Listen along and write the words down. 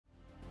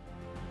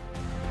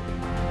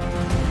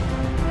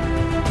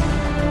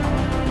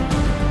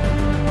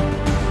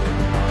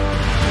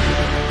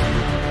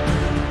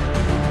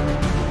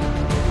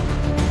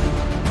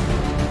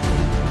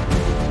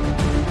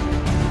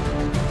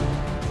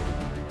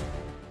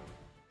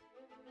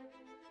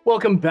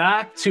Welcome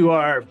back to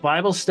our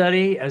Bible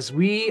study as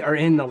we are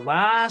in the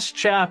last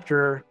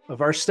chapter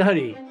of our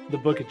study, the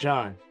book of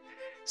John.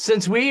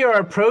 Since we are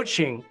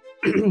approaching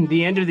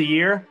the end of the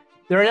year,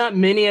 there are not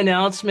many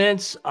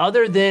announcements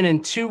other than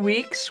in 2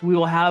 weeks, we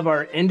will have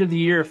our end of the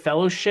year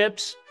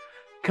fellowships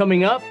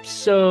coming up.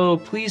 So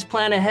please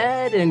plan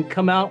ahead and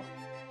come out.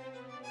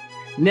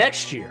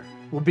 Next year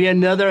will be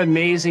another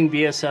amazing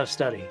BSF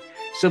study.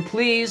 So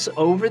please,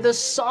 over the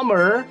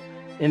summer,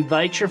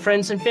 invite your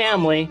friends and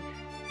family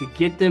to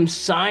get them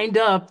signed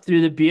up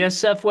through the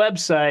BSF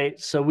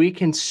website so we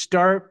can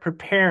start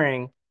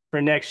preparing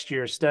for next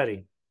year's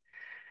study.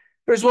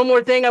 There's one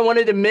more thing I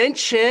wanted to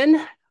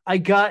mention. I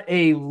got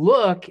a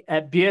look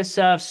at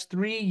BSF's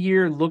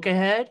 3-year look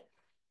ahead,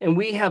 and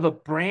we have a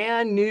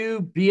brand new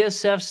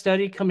BSF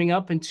study coming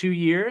up in 2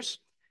 years.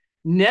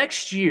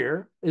 Next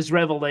year is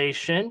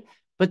Revelation,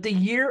 but the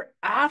year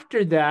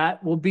after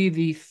that will be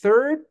the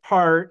third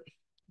part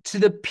to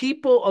the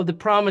people of the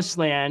Promised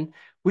Land,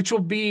 which will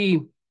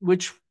be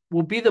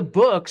the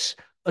books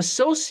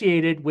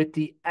associated with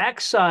the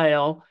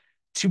exile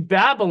to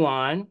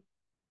Babylon,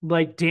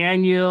 like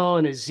Daniel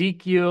and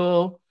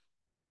Ezekiel,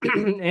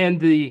 and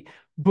the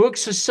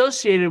books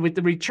associated with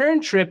the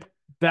return trip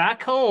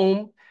back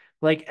home,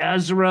 like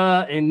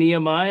Ezra and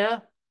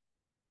Nehemiah.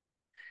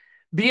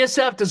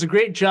 BSF does a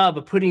great job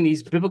of putting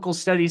these biblical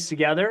studies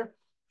together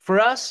for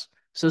us,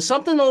 so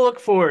something to look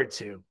forward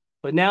to.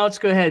 But now let's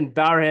go ahead and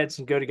bow our heads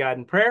and go to God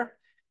in prayer.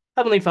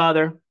 Heavenly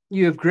Father,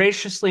 you have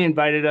graciously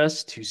invited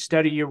us to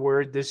study your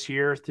word this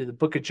year through the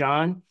book of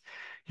John.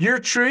 Your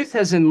truth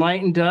has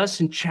enlightened us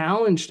and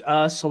challenged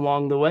us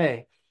along the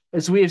way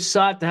as we have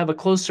sought to have a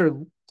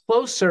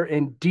closer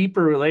and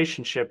deeper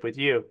relationship with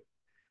you.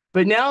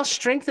 But now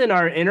strengthen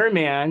our inner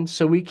man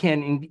so we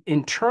can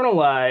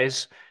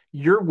internalize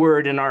your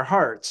word in our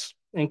hearts.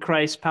 In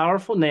Christ's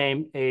powerful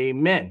name,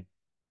 amen.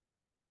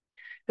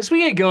 As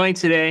we get going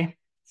today,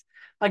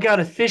 I got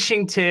a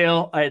fishing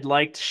tale I'd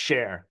like to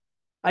share.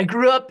 I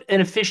grew up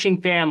in a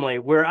fishing family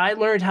where I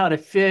learned how to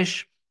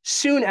fish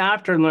soon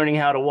after learning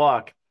how to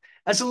walk.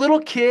 As a little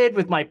kid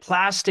with my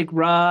plastic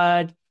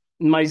rod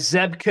and my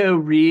Zebco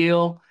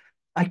reel,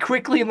 I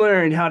quickly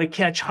learned how to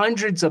catch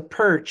hundreds of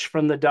perch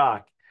from the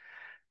dock.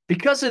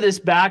 Because of this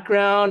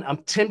background, I'm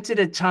tempted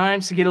at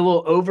times to get a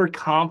little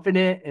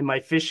overconfident in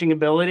my fishing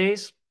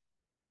abilities.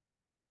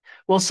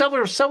 Well,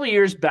 several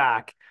years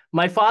back,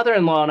 my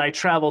father-in-law and I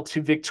traveled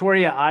to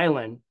Victoria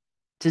Island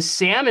to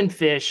salmon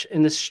fish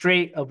in the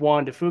Strait of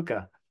Juan de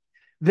Fuca.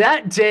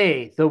 That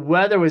day, the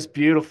weather was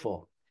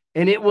beautiful,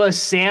 and it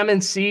was salmon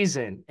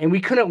season, and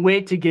we couldn't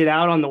wait to get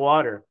out on the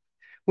water.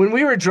 When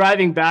we were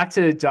driving back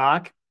to the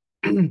dock,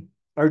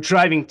 or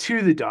driving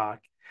to the dock,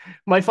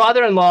 my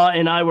father-in-law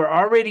and I were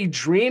already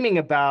dreaming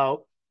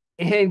about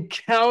and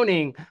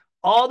counting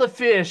all the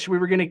fish we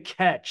were going to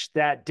catch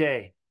that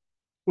day.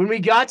 When we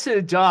got to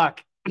the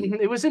dock,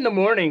 it was in the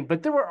morning,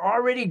 but there were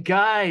already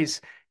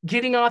guys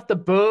getting off the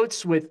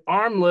boats with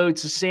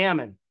armloads of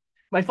salmon.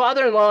 My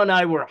father-in-law and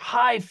I were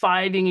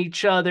high-fiving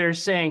each other,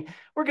 saying,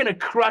 "We're going to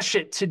crush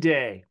it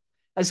today."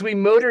 As we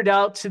motored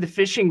out to the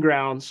fishing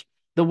grounds,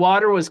 the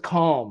water was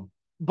calm.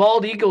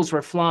 Bald eagles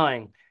were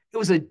flying. It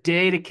was a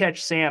day to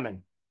catch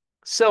salmon.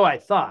 So I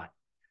thought.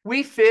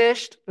 We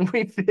fished and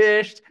we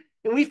fished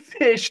and we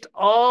fished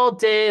all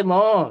day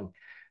long.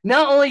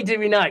 Not only did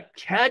we not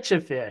catch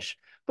a fish,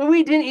 but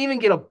we didn't even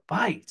get a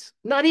bite,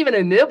 not even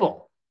a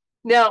nibble.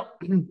 Now,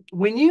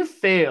 when you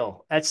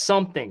fail at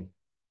something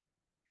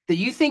that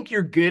you think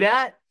you're good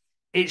at,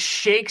 it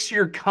shakes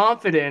your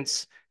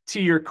confidence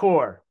to your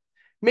core,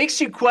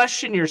 makes you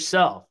question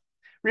yourself.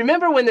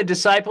 Remember when the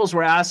disciples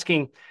were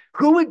asking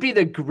who would be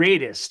the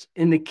greatest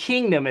in the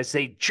kingdom as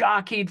they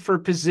jockeyed for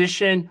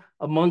position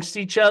amongst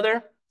each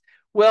other?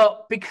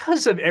 Well,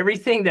 because of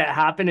everything that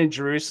happened in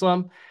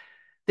Jerusalem,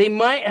 they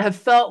might have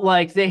felt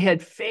like they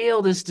had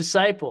failed as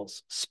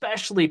disciples,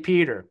 especially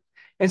Peter.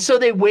 And so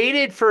they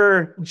waited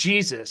for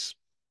Jesus.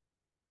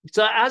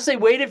 So as they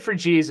waited for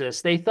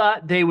Jesus, they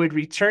thought they would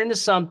return to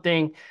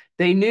something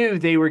they knew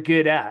they were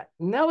good at,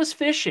 and that was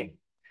fishing.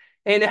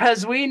 And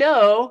as we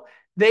know,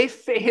 they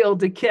failed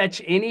to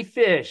catch any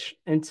fish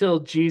until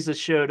Jesus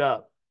showed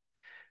up.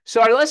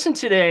 So our lesson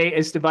today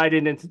is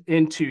divided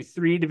into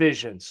 3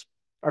 divisions.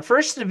 Our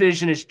first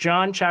division is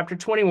John chapter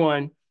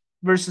 21,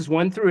 verses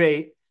 1 through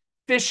 8,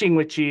 fishing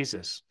with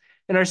Jesus.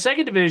 And our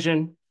second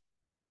division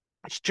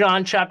is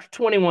John chapter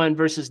 21,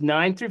 verses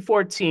 9 through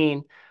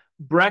 14,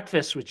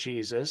 breakfast with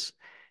Jesus.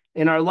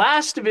 And our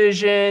last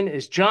division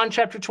is John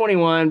chapter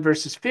 21,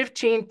 verses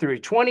 15 through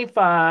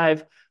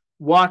 25,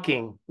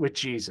 walking with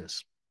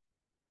Jesus.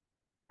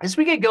 As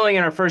we get going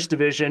in our first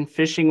division,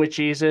 fishing with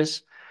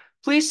Jesus,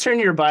 please turn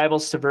your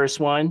Bibles to verse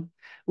 1.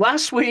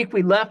 Last week,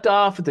 we left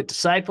off with the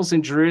disciples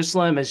in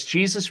Jerusalem as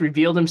Jesus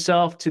revealed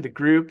himself to the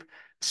group,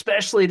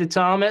 especially to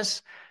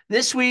Thomas.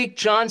 This week,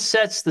 John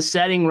sets the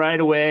setting right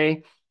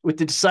away with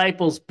the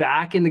disciples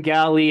back in the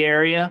Galilee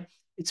area.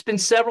 It's been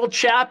several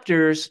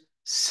chapters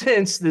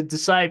since the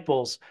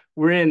disciples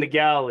were in the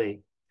Galilee.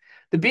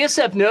 The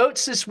BSF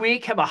notes this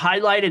week have a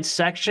highlighted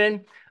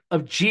section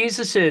of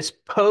Jesus's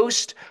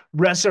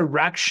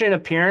post-resurrection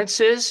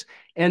appearances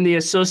and the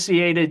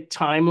associated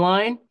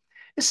timeline.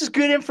 This is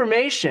good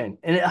information,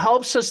 and it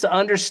helps us to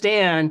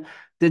understand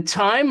the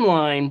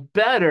timeline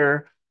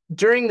better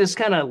during this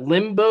kind of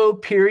limbo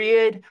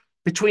period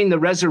between the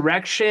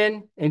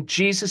resurrection and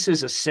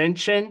Jesus's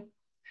ascension.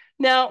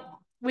 Now,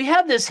 we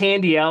have this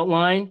handy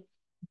outline,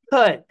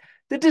 but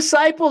the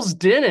disciples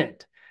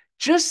didn't.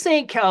 Just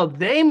think how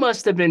they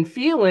must have been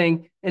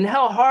feeling and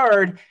how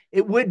hard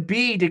it would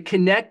be to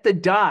connect the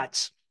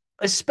dots,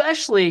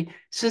 especially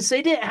since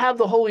they didn't have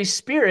the Holy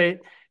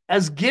Spirit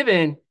as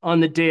given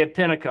on the day of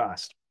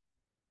Pentecost.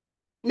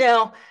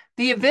 Now,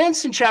 the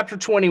events in chapter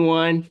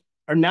 21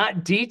 are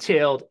not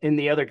detailed in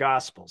the other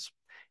Gospels.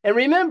 And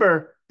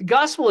remember, the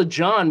Gospel of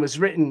John was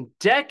written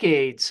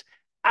decades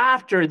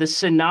after the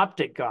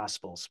Synoptic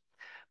Gospels.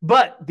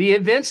 But the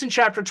events in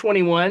chapter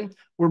 21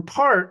 were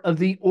part of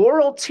the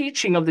oral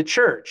teaching of the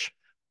church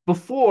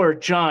before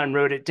John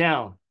wrote it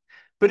down.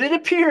 But it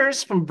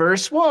appears from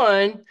verse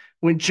 1,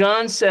 when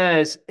John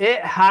says,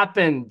 "It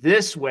happened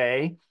this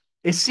way,"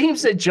 it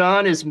seems that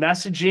John is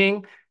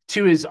messaging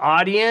to his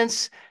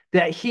audience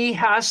that he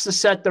has to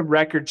set the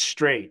record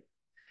straight,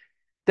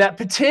 that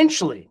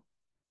potentially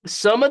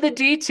some of the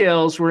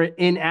details were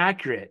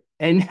inaccurate.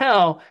 And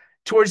now,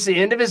 towards the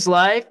end of his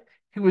life,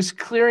 he was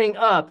clearing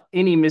up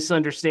any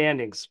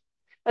misunderstandings.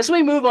 As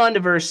we move on to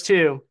verse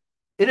 2,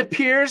 it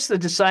appears the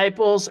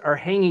disciples are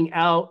hanging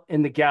out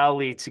in the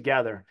Galilee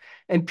together,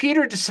 and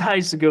Peter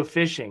decides to go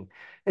fishing.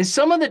 And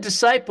some of the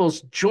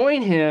disciples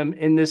join him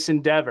in this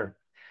endeavor.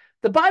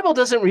 The Bible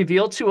doesn't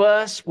reveal to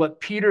us what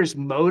Peter's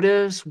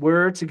motives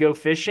were to go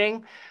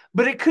fishing,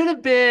 but it could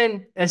have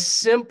been as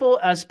simple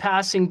as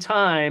passing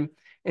time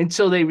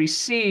until they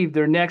received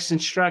their next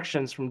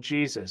instructions from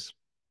Jesus.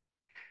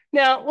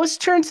 Now, let's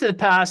turn to the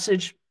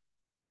passage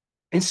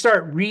and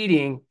start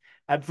reading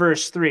at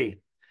verse 3.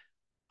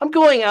 "I'm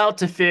going out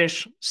to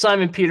fish,"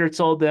 Simon Peter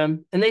told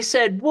them, and they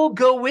said, "We'll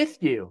go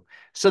with you."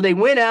 So they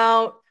went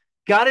out,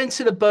 got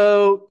into the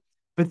boat,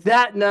 but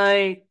that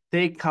night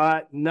they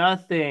caught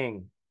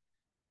nothing.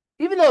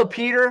 Even though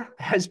Peter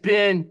has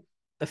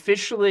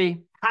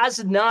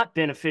not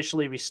been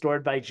officially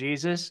restored by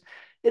Jesus,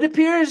 it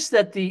appears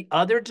that the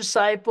other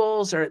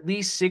disciples, or at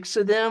least 6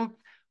 of them,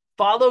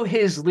 follow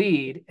his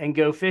lead and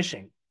go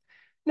fishing.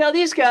 Now,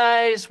 these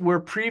guys were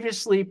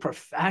previously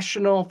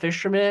professional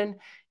fishermen,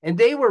 and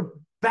they were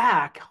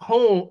back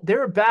home. They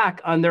were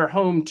back on their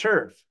home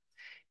turf.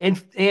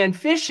 And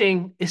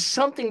fishing is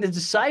something the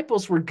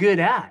disciples were good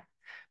at,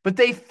 but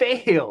they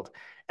failed.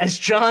 As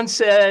John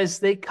says,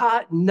 they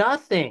caught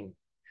nothing.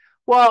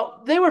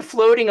 While they were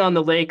floating on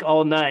the lake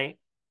all night,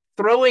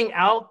 throwing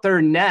out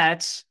their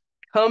nets,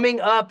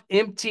 coming up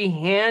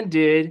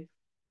empty-handed,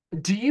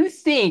 do you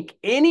think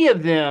any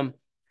of them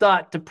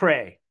thought to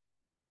pray?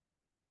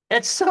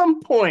 At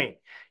some point,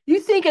 you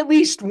think at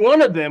least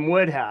one of them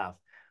would have,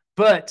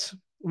 but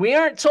we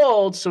aren't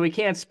told, so we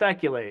can't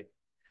speculate.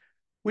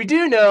 We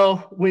do know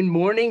when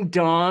morning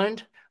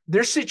dawned,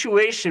 their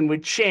situation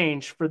would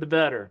change for the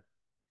better.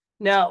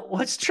 Now,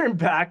 let's turn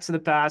back to the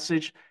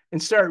passage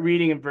and start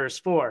reading in verse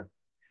 4.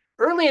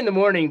 "Early in the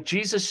morning,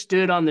 Jesus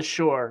stood on the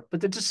shore,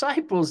 but the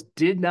disciples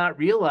did not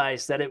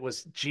realize that it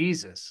was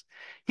Jesus.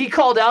 He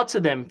called out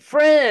to them,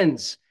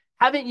 'Friends,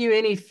 haven't you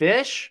any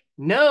fish?'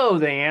 'No,'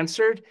 they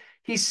answered.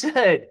 He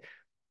said,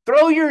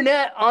 'Throw your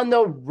net on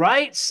the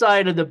right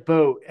side of the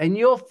boat and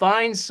you'll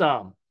find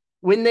some.'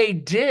 When they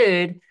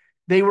did,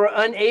 they were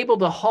unable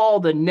to haul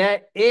the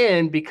net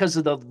in because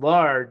of the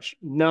large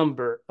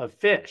number of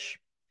fish."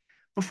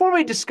 Before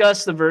we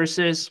discuss the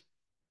verses,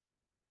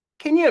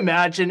 can you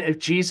imagine if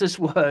Jesus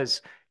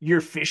was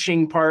your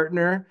fishing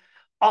partner,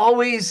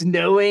 always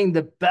knowing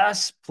the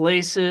best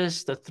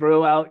places to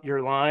throw out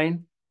your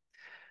line?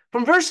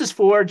 From verses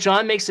 4,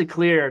 John makes it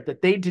clear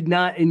that they did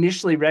not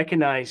initially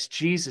recognize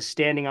Jesus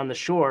standing on the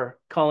shore,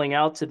 calling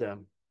out to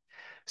them.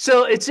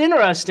 So it's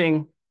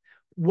interesting.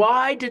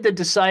 Why did the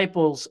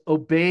disciples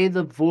obey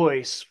the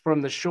voice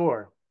from the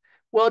shore?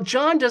 Well,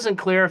 John doesn't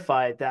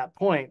clarify that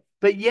point,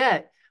 but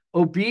yet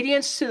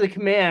obedience to the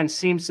command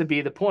seems to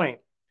be the point.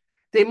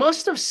 They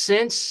must have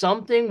sensed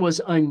something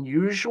was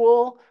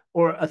unusual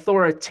or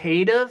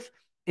authoritative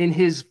in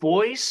his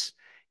voice,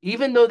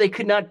 even though they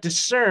could not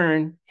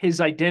discern his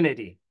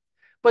identity.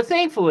 But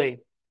thankfully,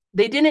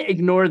 they didn't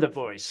ignore the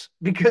voice,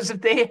 because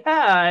if they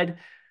had,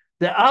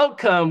 the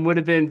outcome would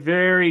have been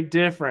very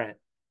different.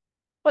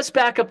 Let's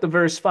back up to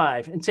verse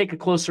 5 and take a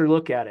closer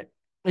look at it.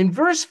 In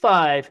verse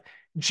 5,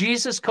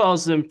 Jesus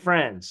calls them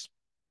friends.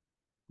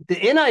 The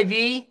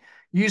NIV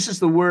uses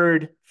the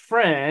word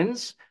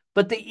friends,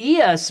 but the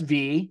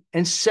ESV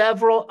and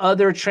several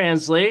other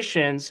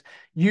translations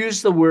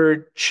use the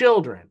word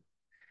children.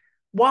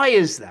 Why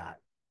is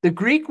that? The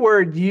Greek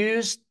word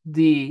used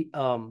the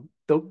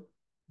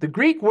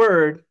Greek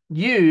word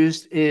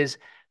used is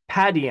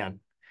paidion,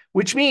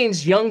 which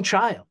means young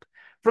child.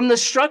 From the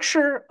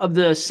structure of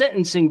the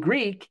sentence in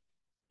Greek,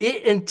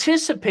 it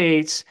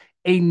anticipates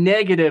a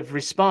negative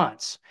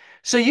response.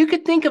 So you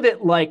could think of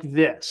it like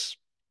this.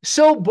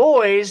 "So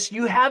boys,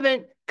 you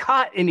haven't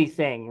caught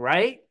anything,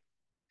 right?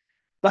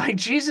 By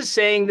Jesus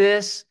saying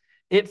this,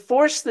 it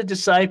forced the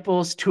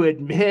disciples to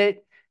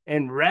admit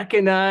and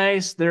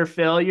recognize their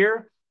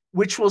failure,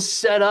 which will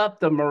set up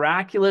the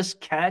miraculous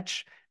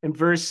catch in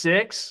verse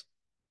 6,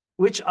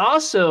 which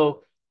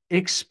also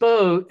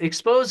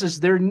exposes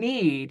their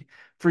need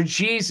for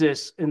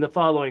Jesus in the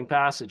following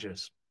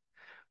passages.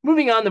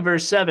 Moving on to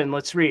verse 7,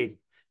 let's read.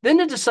 Then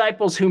the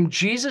disciples whom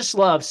Jesus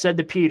loved said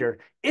to Peter,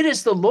 "It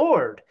is the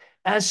Lord."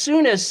 As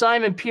soon as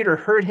Simon Peter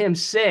heard him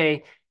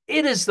say,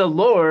 "It is the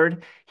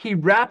Lord," he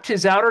wrapped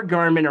his outer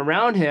garment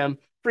around him,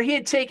 for he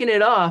had taken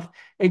it off,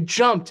 and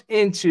jumped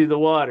into the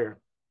water.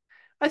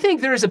 I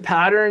think there is a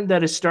pattern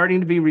that is starting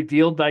to be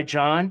revealed by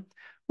John.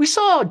 We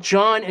saw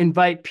John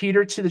invite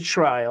Peter to the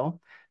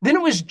trial. Then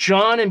it was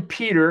John and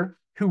Peter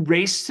who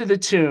raced to the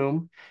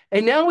tomb.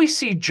 And now we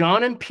see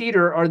John and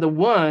Peter are the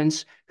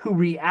ones who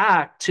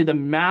react to the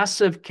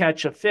massive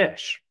catch of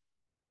fish.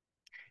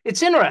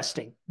 It's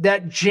interesting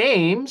that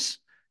James,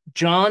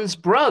 John's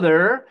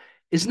brother,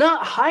 is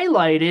not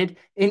highlighted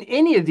in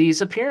any of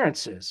these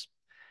appearances.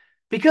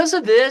 Because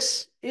of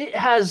this, it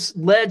has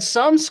led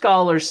some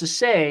scholars to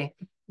say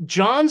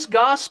John's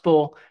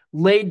gospel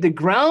laid the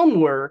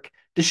groundwork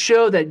to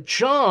show that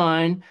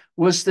John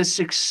was the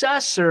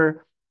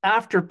successor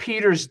after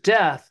Peter's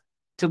death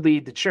to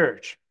lead the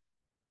church.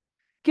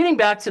 Getting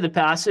back to the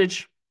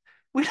passage,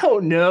 we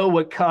don't know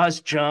what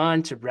caused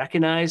John to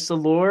recognize the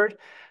Lord.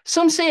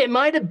 Some say it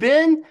might have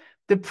been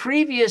the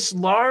previous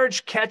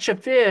large catch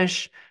of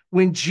fish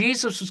when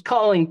Jesus was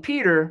calling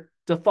Peter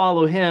to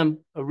follow him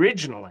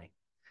originally.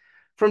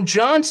 From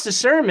John's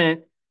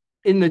discernment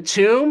in the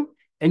tomb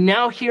and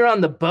now here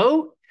on the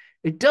boat,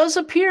 it does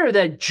appear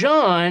that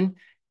John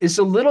is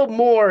a little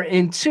more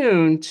in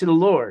tune to the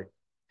Lord.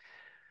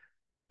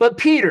 But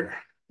Peter,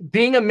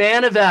 being a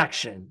man of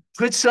action,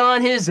 puts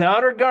on his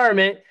outer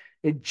garment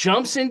and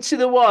jumps into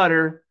the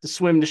water to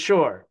swim to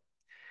shore.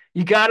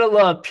 You got to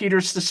love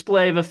Peter's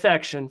display of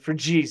affection for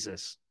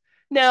Jesus.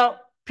 Now,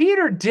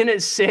 Peter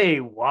didn't say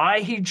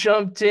why he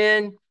jumped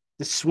in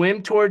to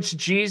swim towards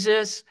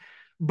Jesus,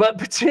 but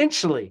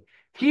potentially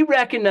he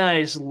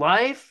recognized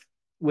life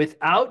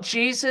without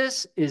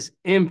Jesus is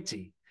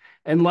empty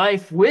and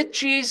life with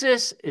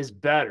Jesus is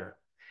better.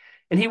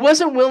 And he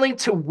wasn't willing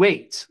to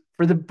wait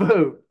for the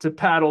boat to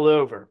paddle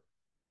over.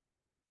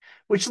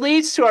 Which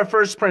leads to our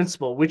first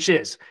principle, which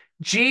is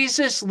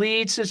Jesus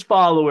leads his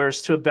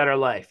followers to a better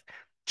life.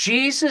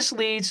 Jesus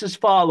leads his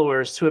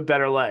followers to a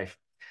better life.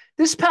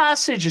 This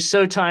passage is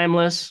so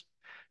timeless.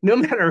 No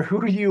matter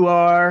who you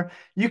are,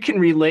 you can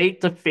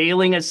relate to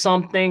failing at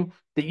something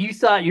that you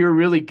thought you were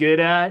really good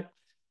at.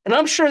 And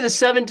I'm sure the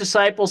 7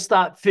 disciples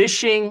thought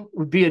fishing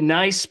would be a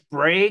nice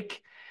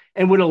break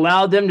and would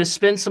allow them to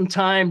spend some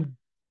time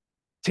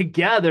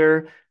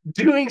together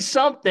doing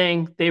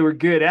something they were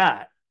good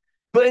at.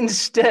 But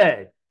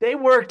instead, they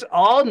worked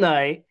all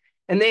night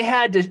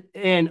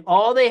and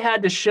all they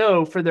had to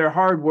show for their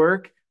hard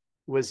work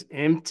was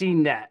empty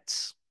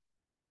nets.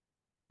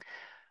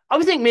 I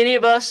would think many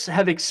of us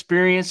have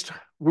experienced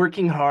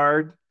working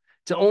hard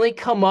to only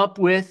come up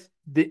with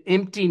the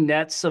empty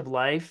nets of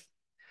life.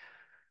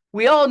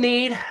 We all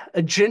need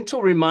a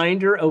gentle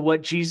reminder of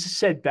what Jesus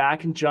said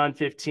back in John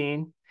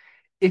 15.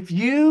 If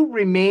you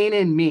remain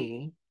in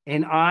me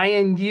and I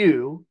in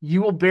you,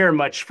 you will bear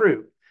much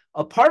fruit.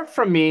 Apart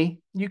from me,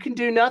 you can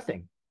do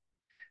nothing.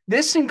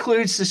 This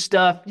includes the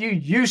stuff you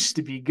used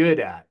to be good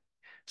at.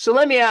 So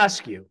let me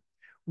ask you,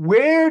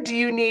 where do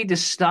you need to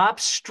stop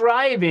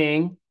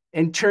striving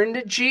and turn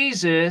to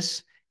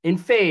Jesus in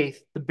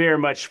faith to bear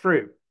much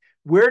fruit?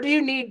 Where do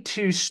you need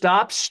to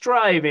stop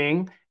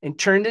striving and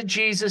turn to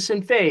Jesus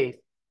in faith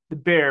to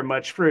bear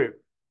much fruit?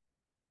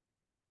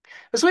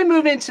 As we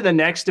move into the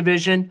next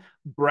division,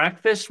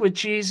 breakfast with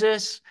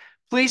Jesus,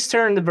 please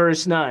turn to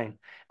verse 9.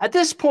 At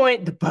this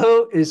point, the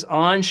boat is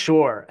on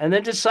shore, and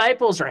the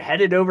disciples are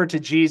headed over to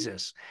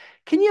Jesus.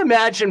 Can you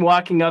imagine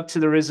walking up to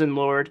the risen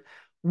Lord?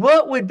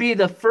 What would be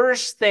the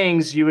first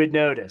things you would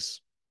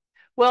notice?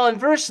 Well, in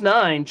verse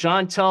 9,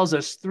 John tells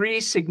us 3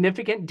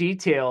 significant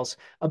details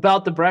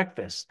about the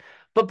breakfast.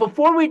 But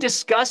before we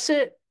discuss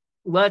it,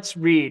 let's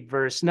read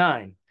verse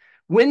 9.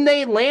 When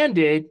they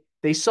landed,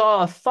 they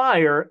saw a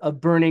fire of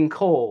burning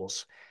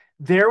coals,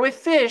 there with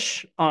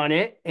fish on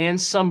it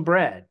and some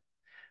bread.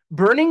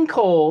 Burning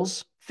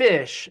coals,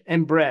 fish,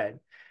 and bread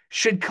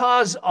should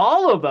cause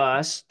all of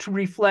us to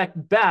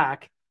reflect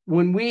back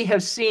when we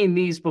have seen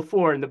these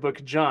before in the book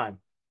of John.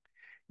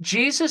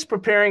 Jesus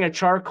preparing a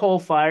charcoal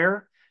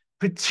fire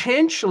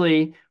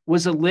potentially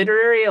was a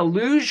literary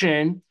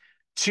allusion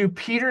to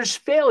Peter's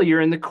failure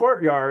in the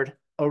courtyard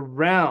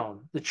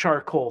around the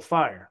charcoal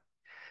fire.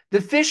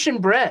 The fish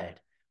and bread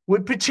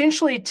would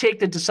potentially take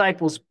the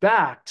disciples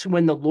back to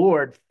when the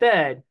Lord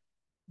fed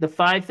the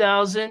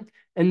 5,000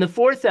 and the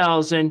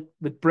 4,000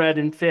 with bread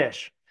and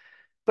fish.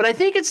 But I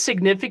think it's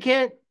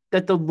significant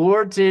that the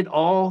Lord did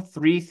all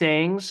 3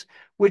 things,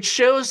 which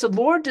shows the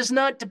Lord does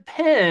not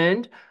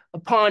depend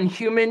upon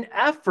human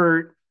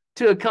effort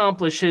to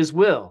accomplish his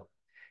will.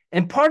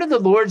 And part of the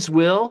Lord's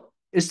will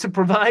is to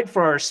provide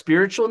for our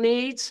spiritual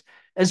needs,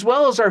 as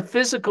well as our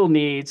physical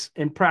needs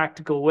in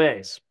practical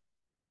ways.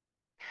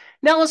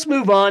 Now let's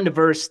move on to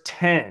verse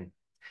 10.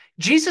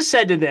 Jesus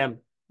said to them,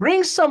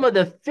 "Bring some of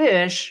the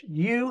fish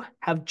you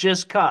have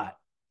just caught."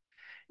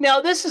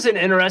 Now, this is an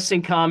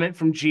interesting comment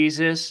from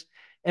Jesus.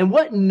 And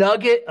what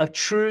nugget of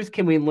truth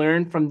can we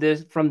learn from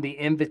this, from the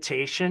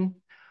invitation?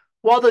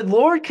 While the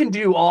Lord can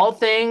do all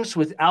things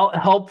without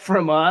help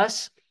from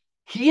us,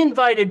 he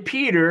invited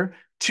Peter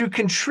to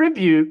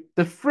contribute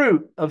the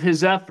fruit of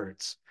his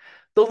efforts.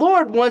 The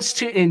Lord wants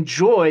to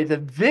enjoy the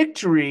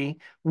victory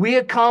we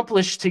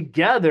accomplish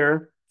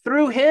together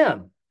through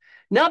him,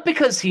 not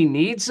because he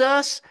needs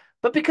us,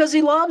 but because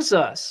he loves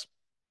us.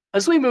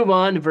 As we move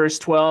on to verse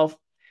 12,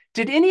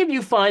 did any of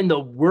you find the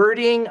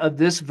wording of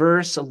this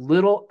verse a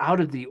little out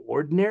of the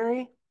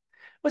ordinary?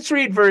 Let's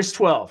read verse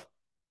 12.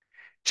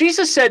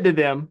 Jesus said to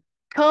them,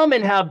 "Come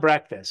and have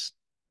breakfast."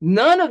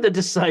 None of the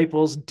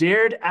disciples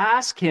dared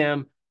ask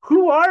him,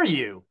 "Who are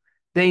you?"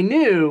 They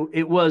knew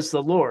it was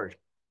the Lord.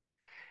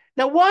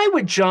 Now, why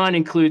would John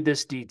include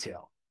this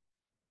detail?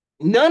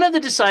 None of the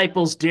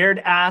disciples dared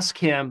ask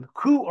him,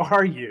 "Who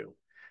are you?"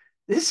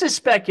 This is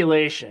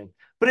speculation,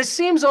 but it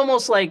seems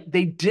almost like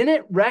they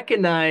didn't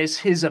recognize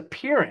his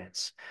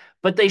appearance,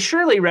 but they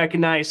surely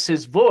recognized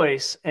his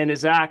voice and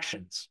his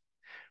actions,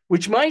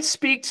 which might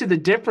speak to the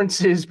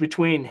differences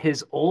between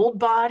his old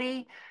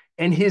body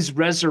and his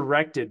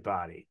resurrected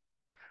body.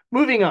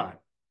 Moving on,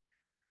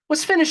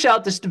 let's finish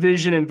out this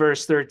division in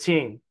verse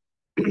 13.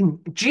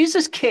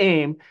 Jesus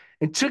came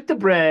and took the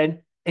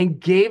bread and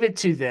gave it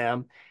to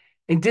them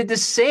and did the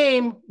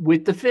same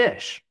with the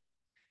fish.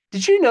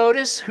 Did you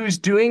notice who's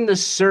doing the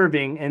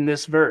serving in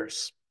this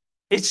verse?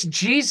 It's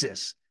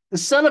Jesus, the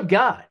Son of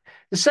God,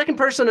 the second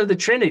person of the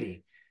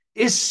Trinity,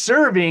 is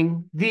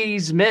serving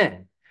these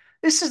men.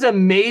 This is an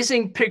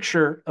amazing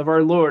picture of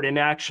our Lord in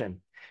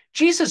action.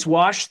 Jesus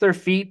washed their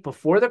feet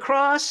before the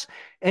cross,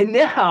 and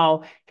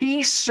now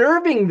he's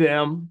serving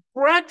them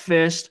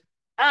breakfast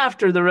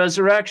after the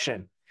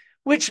resurrection,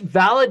 which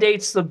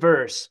validates the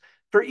verse.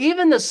 For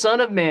even the Son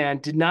of Man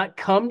did not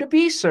come to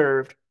be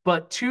served,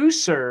 but to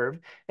serve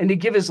and to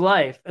give his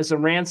life as a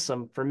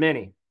ransom for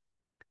many.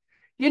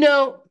 You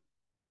know,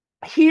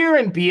 here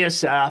in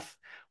BSF,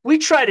 we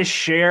try to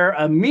share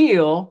a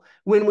meal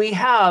when we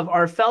have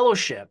our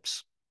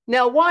fellowships.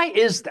 Now, why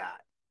is that?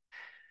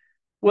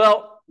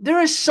 Well, there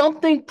is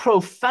something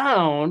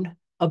profound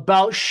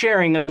about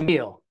sharing a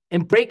meal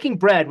and breaking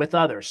bread with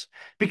others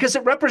because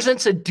it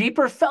represents a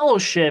deeper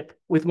fellowship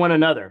with one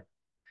another,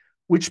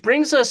 which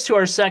brings us to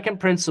our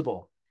second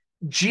principle.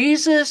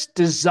 Jesus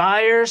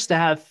desires to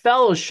have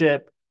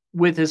fellowship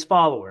with his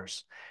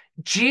followers.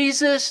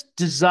 Jesus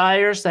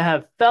desires to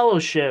have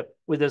fellowship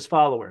with his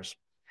followers.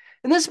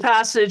 In this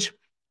passage,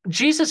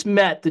 Jesus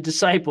met the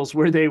disciples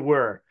where they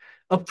were,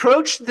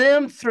 approached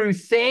them through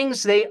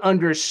things they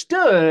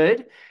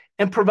understood,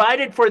 and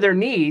provided for their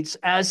needs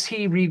as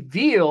he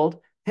revealed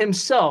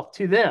himself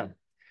to them.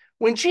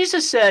 When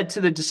Jesus said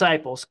to the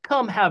disciples,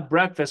 "Come have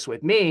breakfast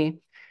with me,"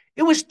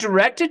 it was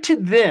directed to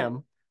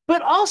them,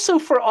 but also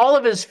for all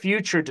of his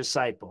future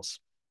disciples.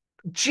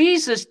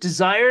 Jesus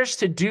desires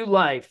to do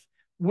life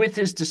with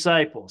his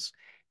disciples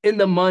in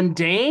the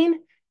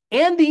mundane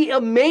and the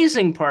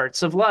amazing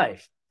parts of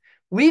life.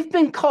 We've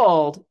been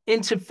called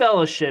into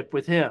fellowship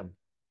with him.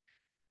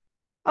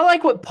 I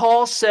like what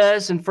Paul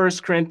says in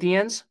 1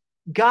 Corinthians.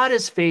 God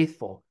is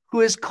faithful,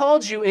 who has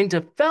called you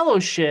into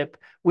fellowship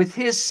with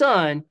his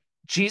Son,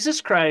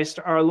 Jesus Christ,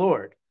 our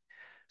Lord.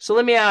 So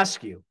let me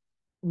ask you,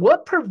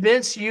 what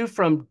prevents you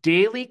from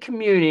daily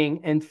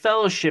communing and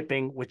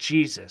fellowshipping with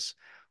Jesus?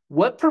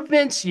 What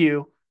prevents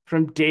you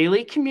from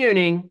daily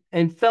communing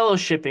and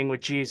fellowshipping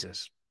with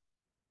Jesus?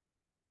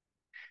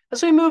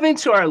 As we move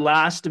into our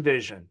last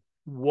division,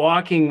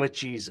 walking with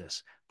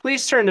Jesus,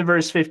 please turn to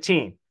verse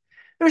 15.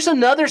 There's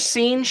another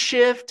scene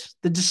shift.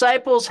 The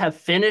disciples have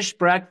finished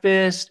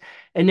breakfast,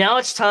 and now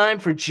it's time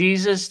for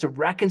Jesus to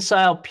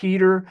reconcile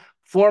Peter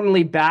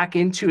formally back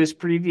into his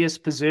previous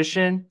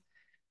position.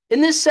 In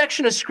this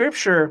section of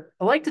scripture,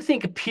 I like to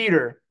think of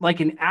Peter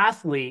like an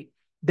athlete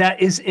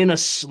that is in a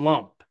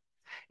slump.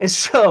 And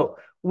so,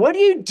 what do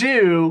you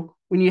do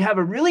when you have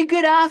a really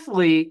good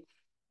athlete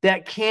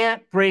that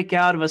can't break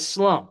out of a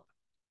slump?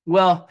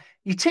 Well,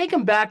 you take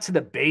him back to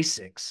the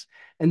basics.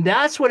 And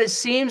that's what it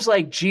seems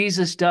like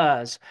Jesus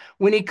does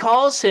when he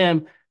calls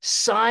him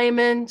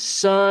Simon,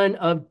 son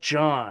of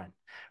John.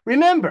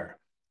 Remember,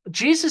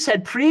 Jesus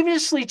had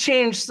previously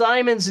changed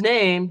Simon's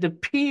name to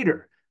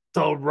Peter,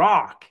 the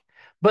Rock.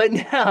 But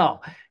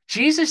now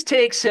Jesus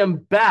takes him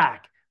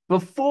back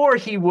before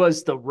he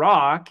was the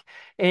Rock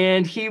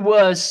and he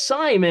was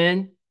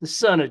Simon, the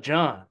son of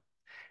John.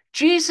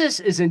 Jesus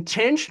is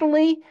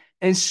intentionally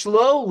and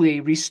slowly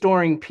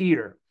restoring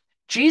Peter.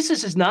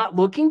 Jesus is not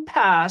looking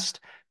past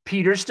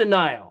Peter's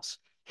denials.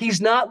 He's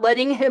not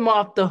letting him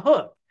off the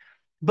hook,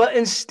 but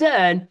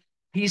instead,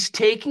 he's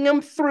taking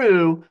him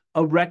through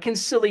a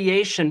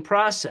reconciliation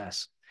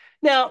process.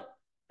 Now,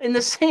 in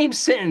the same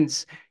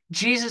sentence,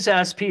 Jesus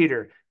asked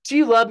Peter, "Do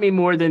you love me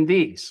more than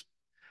these?"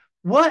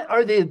 What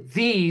are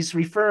these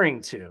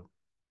referring to?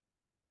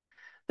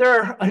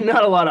 there are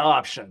not a lot of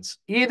options.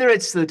 Either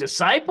it's the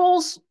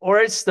disciples or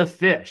it's the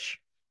fish.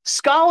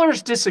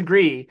 Scholars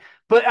disagree,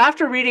 but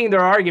after reading their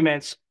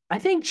arguments, I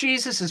think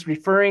Jesus is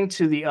referring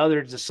to the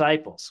other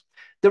disciples.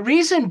 The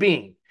reason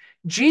being,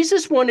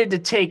 Jesus wanted to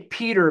take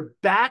Peter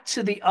back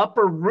to the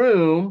upper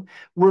room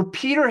where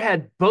Peter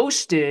had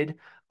boasted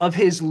of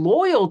his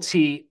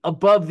loyalty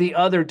above the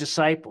other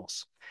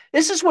disciples.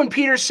 This is when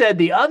Peter said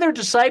the other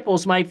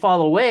disciples might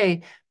fall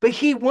away, but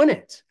he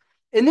wouldn't.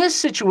 In this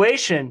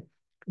situation,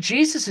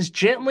 Jesus is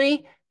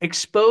gently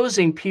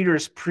exposing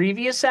Peter's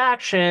previous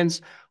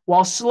actions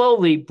while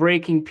slowly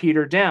breaking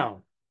Peter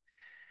down.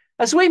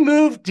 As we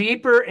move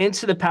deeper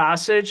into the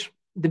passage,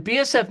 the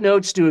BSF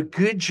notes do a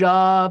good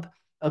job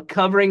of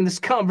covering this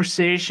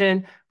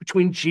conversation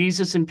between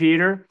Jesus and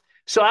Peter.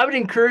 So I would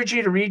encourage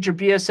you to read your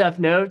BSF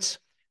notes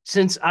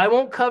since I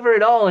won't cover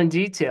it all in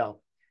detail.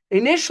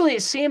 Initially,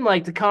 it seemed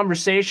like the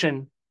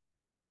conversation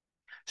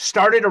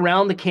started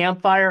around the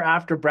campfire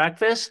after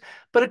breakfast,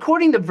 but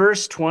according to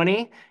verse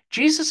 20,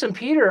 Jesus and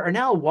Peter are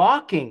now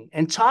walking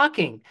and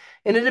talking,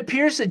 and it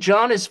appears that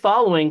John is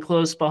following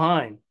close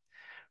behind.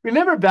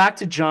 Remember back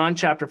to John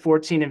chapter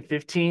 14 and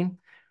 15,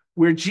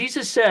 where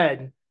Jesus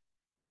said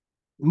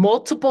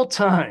multiple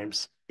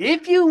times,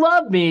 "If you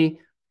love me,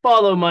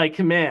 follow my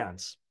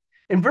commands."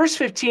 In verse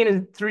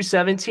 15 through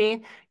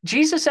 17,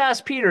 Jesus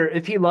asked Peter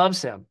if he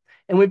loves him.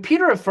 And when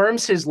Peter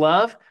affirms his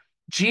love,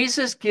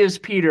 Jesus gives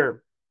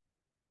Peter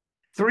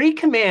 3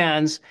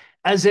 commands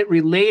as it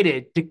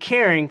related to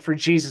caring for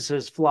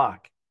Jesus's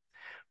flock,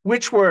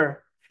 which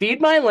were feed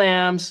my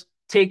lambs,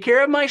 take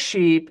care of my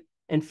sheep,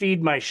 and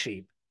feed my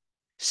sheep.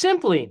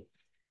 Simply,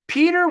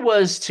 Peter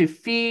was to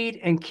feed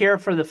and care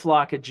for the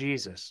flock of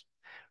Jesus.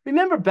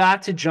 Remember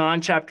back to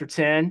John chapter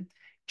 10,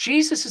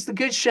 Jesus is the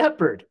good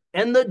shepherd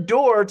and the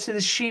door to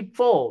the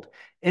sheepfold,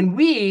 and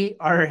we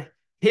are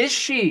his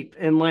sheep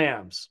and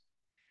lambs.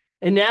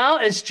 And now,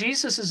 as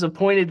Jesus'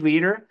 appointed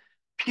leader,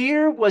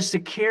 Peter was to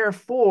care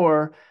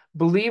for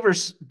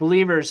believers'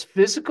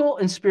 physical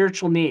and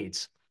spiritual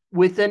needs,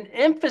 with an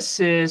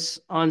emphasis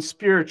on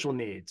spiritual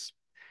needs.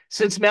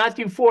 Since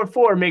Matthew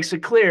 4:4 makes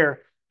it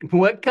clear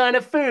what kind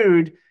of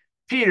food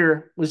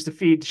Peter was to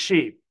feed the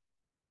sheep.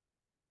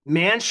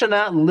 Man shall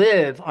not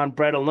live on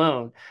bread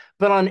alone,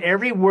 but on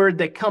every word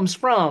that comes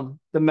from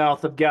the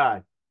mouth of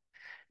God.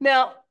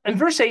 Now, in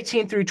verse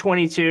 18 through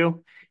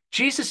 22,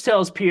 Jesus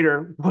tells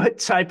Peter what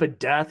type of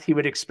death he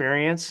would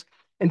experience.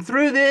 And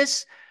through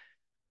this,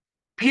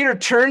 Peter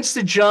turns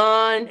to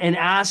John and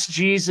asks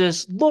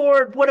Jesus,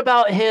 "Lord, what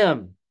about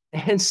him?"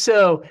 And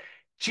so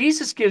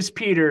Jesus gives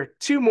Peter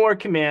 2 more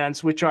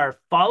commands, which are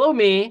follow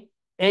me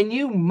and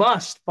you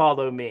must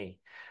follow me.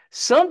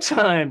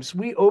 Sometimes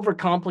we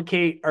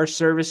overcomplicate our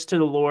service to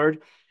the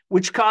Lord,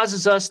 which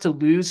causes us to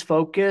lose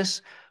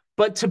focus.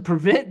 But to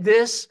prevent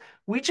this,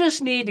 we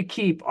just need to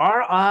keep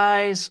our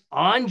eyes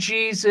on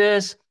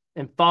Jesus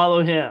and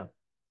follow him.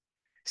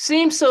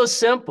 Seems so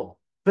simple,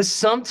 but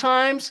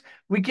sometimes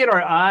we get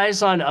our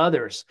eyes on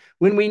others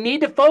when we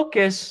need to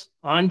focus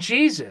on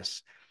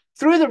Jesus.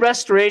 Through the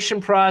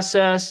restoration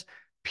process,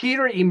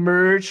 Peter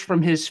emerged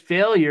from his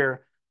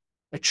failure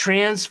a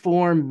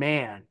transformed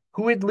man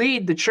who would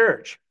lead the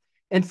church.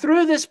 And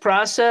through this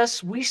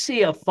process, we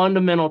see a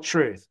fundamental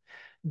truth.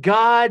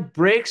 God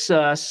breaks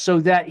us so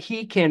that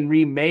he can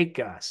remake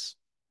us.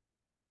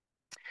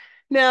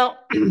 Now,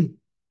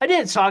 I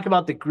didn't talk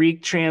about the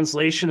Greek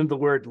translation of the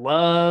word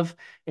love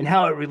and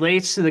how it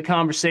relates to the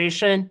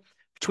conversation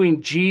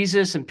between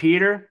Jesus and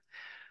Peter.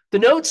 The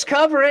notes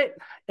cover it,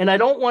 and I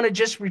don't want to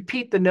just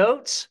repeat the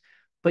notes,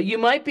 but you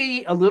might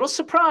be a little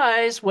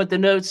surprised what the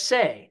notes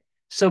say.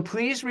 So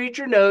please read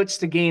your notes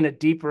to gain a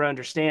deeper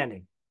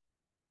understanding.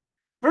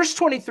 Verse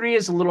 23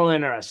 is a little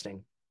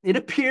interesting. It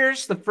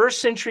appears the first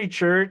century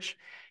church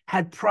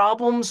had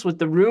problems with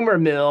the rumor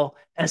mill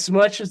as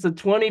much as the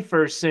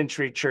 21st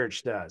century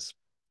church does.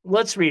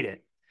 Let's read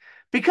it.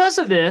 Because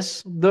of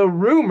this, the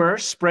rumor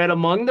spread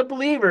among the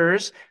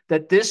believers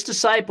that this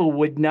disciple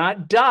would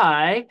not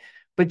die,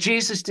 but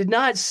Jesus did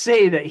not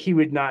say that he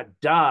would not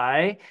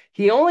die.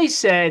 He only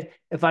said,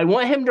 if I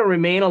want him to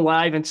remain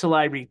alive until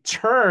I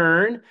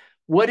return,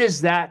 what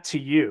is that to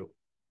you?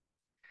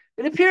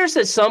 It appears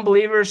that some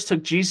believers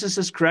took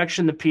Jesus'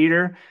 correction to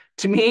Peter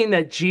to mean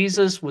that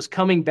Jesus was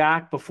coming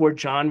back before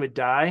John would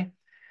die.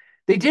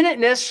 They didn't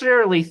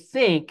necessarily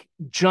think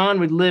John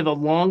would live a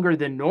longer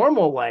than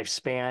normal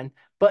lifespan,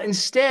 but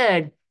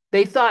instead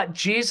they thought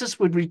Jesus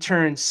would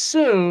return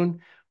soon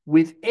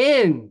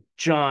within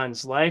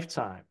John's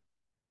lifetime.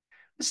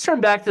 Let's turn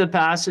back to the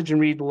passage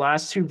and read the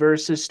last 2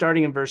 verses,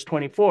 starting in verse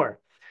 24.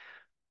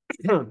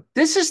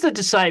 This is the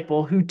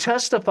disciple who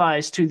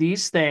testifies to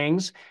these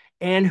things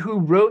and who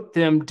wrote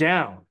them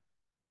down.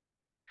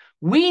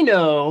 We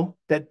know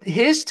that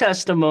his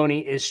testimony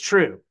is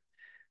true.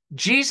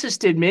 Jesus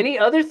did many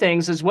other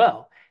things as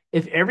well.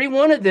 If every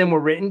one of them were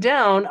written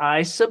down,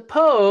 I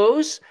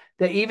suppose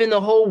that even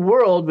the whole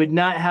world would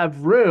not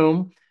have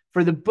room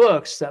for the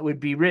books that would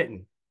be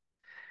written.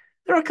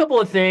 There are a couple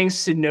of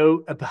things to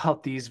note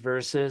about these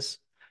verses.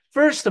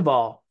 First of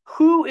all,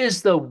 who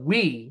is the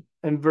we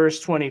in verse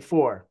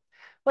 24.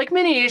 Like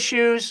many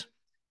issues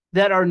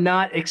that are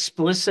not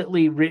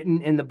explicitly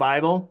written in the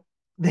Bible,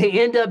 they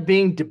end up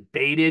being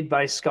debated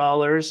by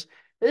scholars.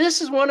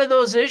 This is one of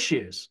those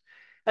issues.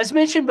 As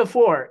mentioned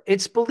before,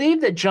 it's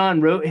believed that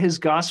John wrote his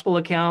gospel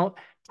account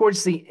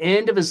towards the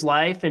end of his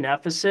life in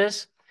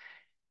Ephesus.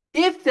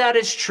 If that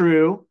is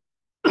true,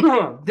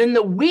 then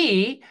the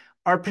we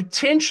are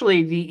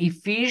potentially the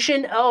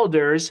Ephesian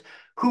elders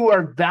who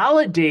are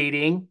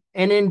validating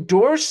and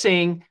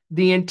endorsing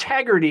the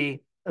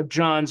integrity of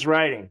John's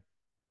writing.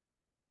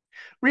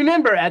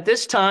 Remember, at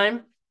this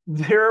time,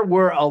 there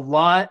were a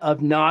lot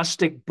of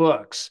Gnostic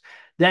books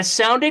that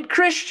sounded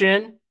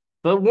Christian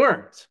but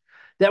weren't,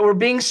 that were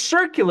being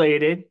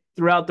circulated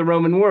throughout the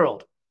Roman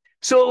world.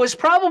 So it was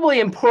probably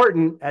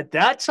important at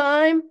that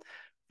time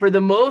for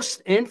the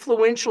most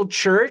influential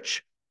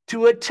church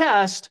to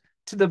attest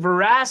to the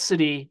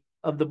veracity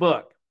of the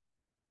book.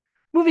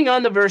 Moving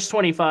on to verse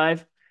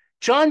 25,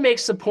 John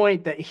makes the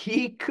point that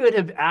he could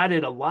have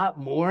added a lot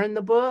more in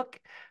the book,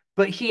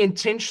 but he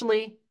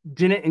intentionally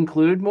didn't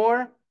include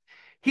more.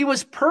 He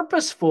was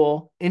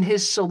purposeful in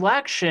his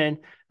selection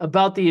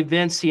about the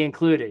events he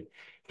included.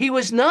 He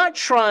was not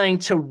trying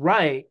to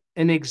write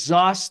an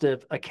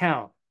exhaustive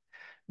account.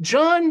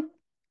 John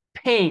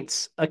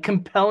paints a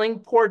compelling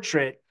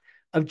portrait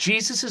of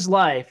Jesus'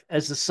 life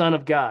as the Son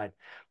of God,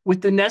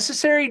 with the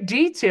necessary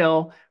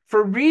detail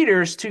for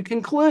readers to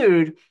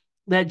conclude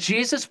that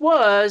Jesus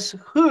was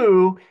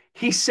who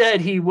he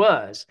said he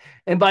was.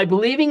 And by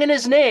believing in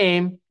his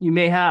name, you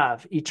may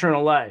have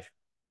eternal life.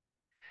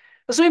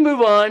 As we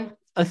move on,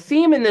 a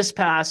theme in this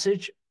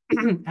passage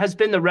has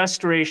been the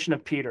restoration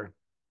of Peter,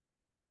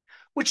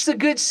 which is a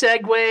good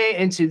segue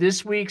into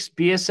this week's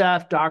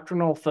BSF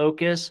doctrinal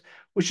focus,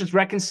 which is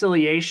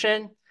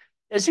reconciliation.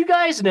 As you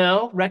guys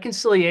know,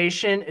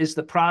 reconciliation is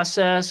the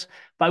process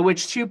by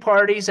which two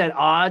parties at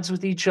odds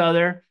with each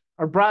other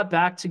are brought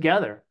back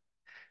together.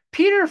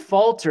 Peter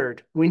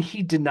faltered when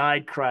he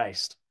denied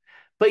Christ,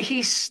 but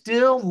he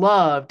still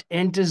loved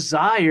and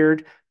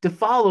desired to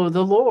follow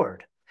the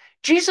Lord.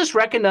 Jesus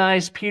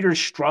recognized Peter's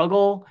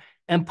struggle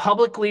and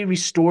publicly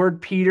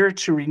restored Peter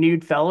to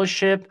renewed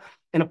fellowship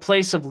in a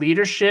place of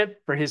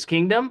leadership for his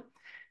kingdom.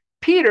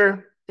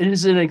 Peter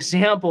is an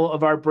example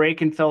of our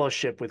break in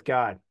fellowship with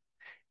God.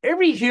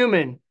 Every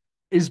human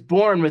is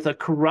born with a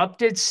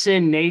corrupted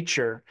sin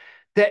nature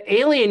that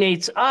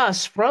alienates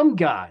us from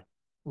God,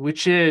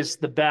 which is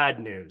the bad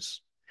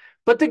news.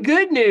 But the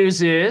good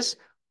news is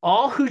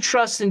all who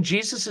trust in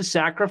Jesus'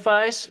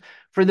 sacrifice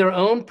for their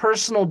own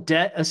personal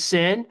debt of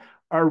sin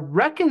are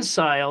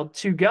reconciled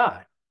to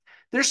God.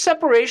 Their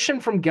separation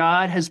from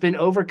God has been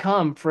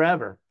overcome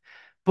forever.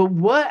 But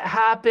what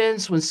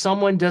happens when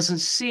someone doesn't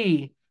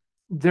see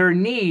their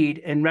need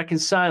in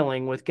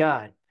reconciling with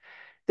God?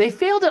 They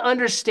fail to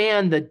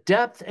understand the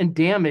depth and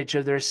damage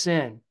of their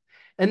sin,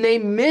 and they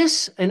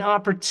miss an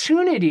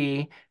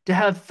opportunity to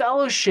have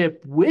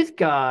fellowship with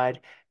God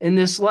in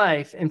this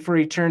life and for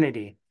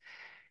eternity.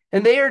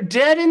 And they are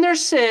dead in their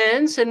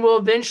sins and will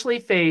eventually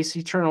face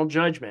eternal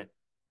judgment.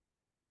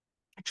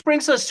 Which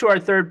brings us to our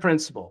third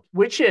principle,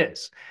 which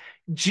is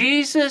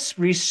Jesus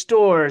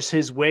restores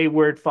his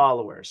wayward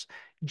followers.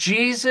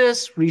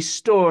 Jesus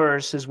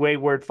restores his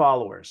wayward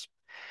followers.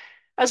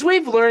 As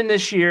we've learned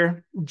this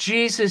year,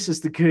 Jesus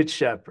is the good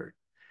shepherd.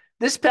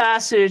 This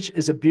passage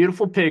is a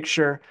beautiful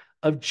picture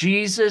of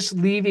Jesus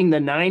leaving the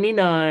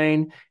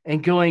 99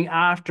 and going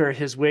after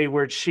his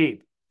wayward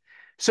sheep.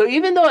 So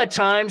even though at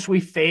times we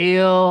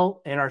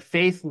fail and are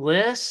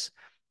faithless,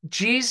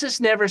 Jesus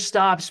never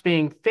stops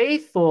being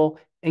faithful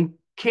and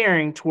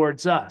caring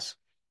towards us.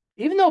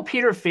 Even though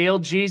Peter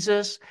failed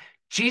Jesus,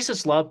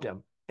 Jesus loved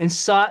him and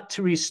sought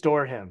to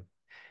restore him.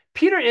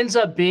 Peter ends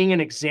up being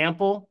an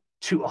example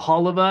to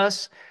all of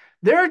us.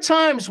 There are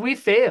times we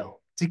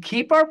fail to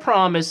keep our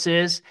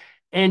promises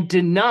and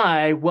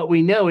deny what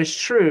we know is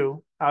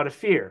true out of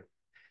fear.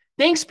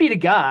 Thanks be to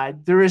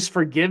God, there is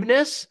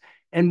forgiveness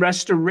and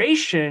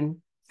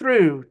restoration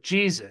through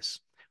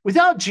Jesus.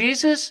 Without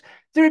Jesus,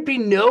 there would be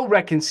no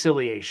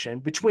reconciliation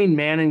between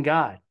man and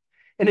God.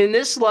 And in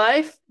this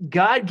life,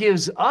 God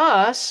gives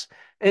us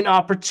an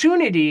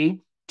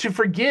opportunity to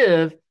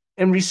forgive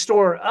and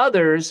restore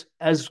others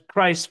as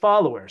Christ's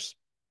followers.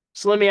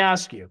 So let me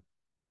ask you,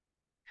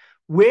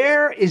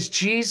 where is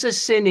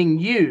Jesus sending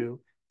you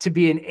to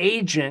be an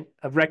agent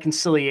of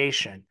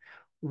reconciliation?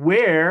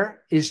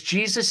 Where is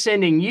Jesus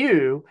sending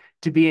you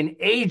to be an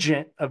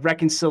agent of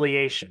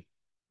reconciliation?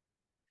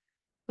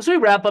 As we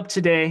wrap up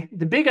today,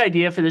 the big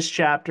idea for this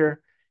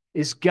chapter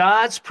is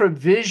God's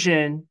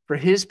provision for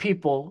his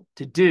people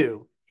to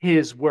do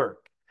his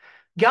work.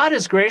 God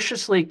has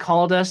graciously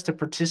called us to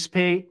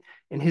participate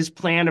in his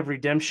plan of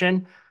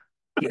redemption.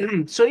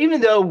 So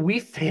even though we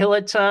fail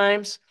at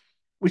times,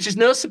 which is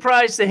no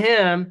surprise to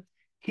him,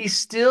 he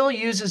still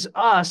uses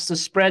us to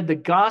spread the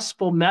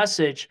gospel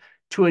message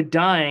to a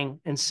dying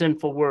and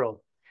sinful world.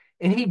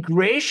 And he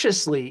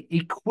graciously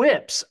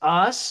equips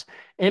us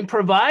and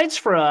provides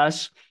for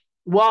us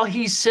while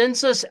he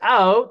sends us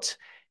out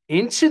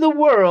into the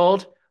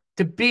world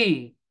to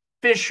be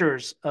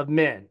fishers of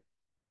men.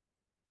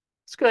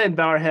 Let's go ahead and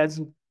bow our heads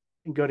and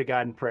go to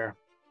God in prayer.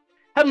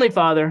 Heavenly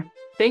Father,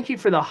 thank you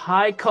for the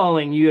high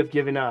calling you have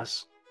given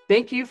us.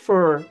 Thank you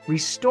for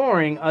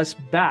restoring us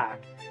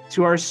back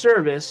to our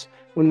service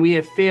when we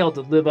have failed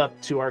to live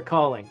up to our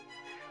calling.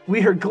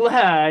 We are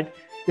glad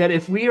that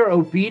if we are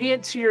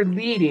obedient to your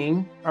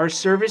leading, our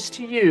service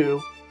to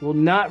you will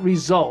not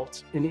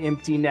result in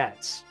empty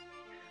nets,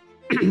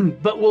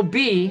 but will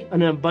be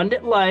an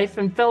abundant life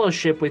and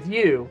fellowship with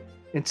you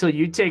until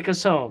you take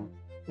us home.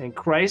 In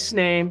Christ's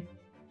name,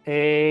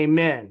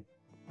 amen.